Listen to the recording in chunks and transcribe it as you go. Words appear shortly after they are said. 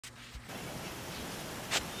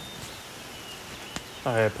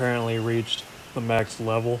I apparently reached the max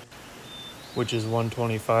level, which is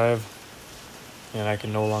 125, and I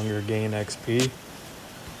can no longer gain XP.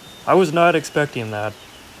 I was not expecting that.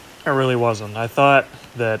 I really wasn't. I thought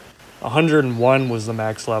that 101 was the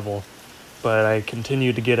max level, but I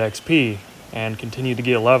continued to get XP and continued to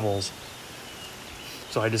get levels.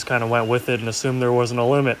 So I just kind of went with it and assumed there wasn't a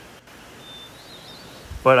limit.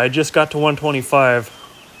 But I just got to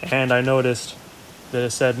 125, and I noticed that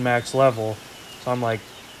it said max level. So I'm like,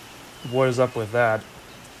 what is up with that?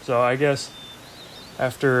 So I guess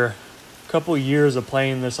after a couple years of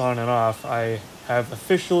playing this on and off, I have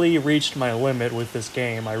officially reached my limit with this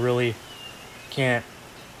game. I really can't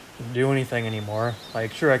do anything anymore.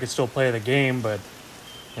 Like, sure, I could still play the game, but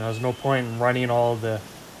there's no point in running all the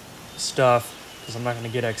stuff because I'm not going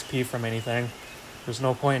to get XP from anything. There's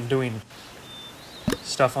no point in doing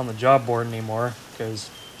stuff on the job board anymore because,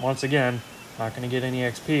 once again, I'm not going to get any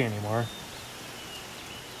XP anymore.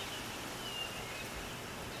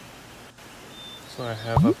 So I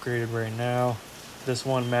have upgraded right now. This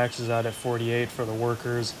one maxes out at 48 for the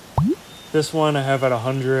workers. This one I have at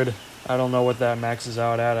 100. I don't know what that maxes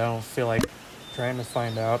out at. I don't feel like trying to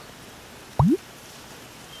find out.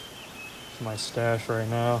 It's my stash right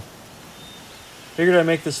now. Figured I'd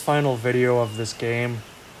make this final video of this game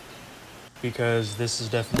because this is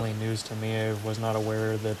definitely news to me. I was not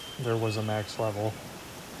aware that there was a max level.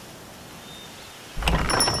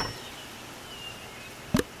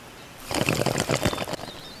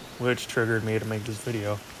 Which triggered me to make this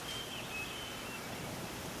video.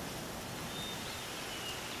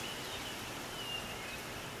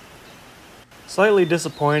 Slightly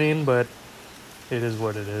disappointing, but it is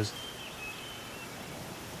what it is.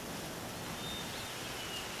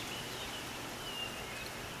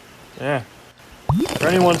 Yeah. For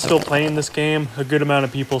anyone still playing this game, a good amount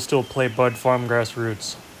of people still play Bud Farm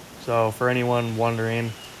Grassroots. So for anyone wondering,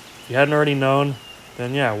 if you hadn't already known,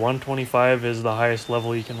 then yeah, 125 is the highest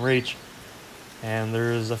level you can reach. And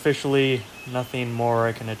there's officially nothing more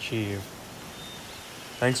I can achieve.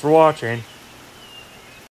 Thanks for watching.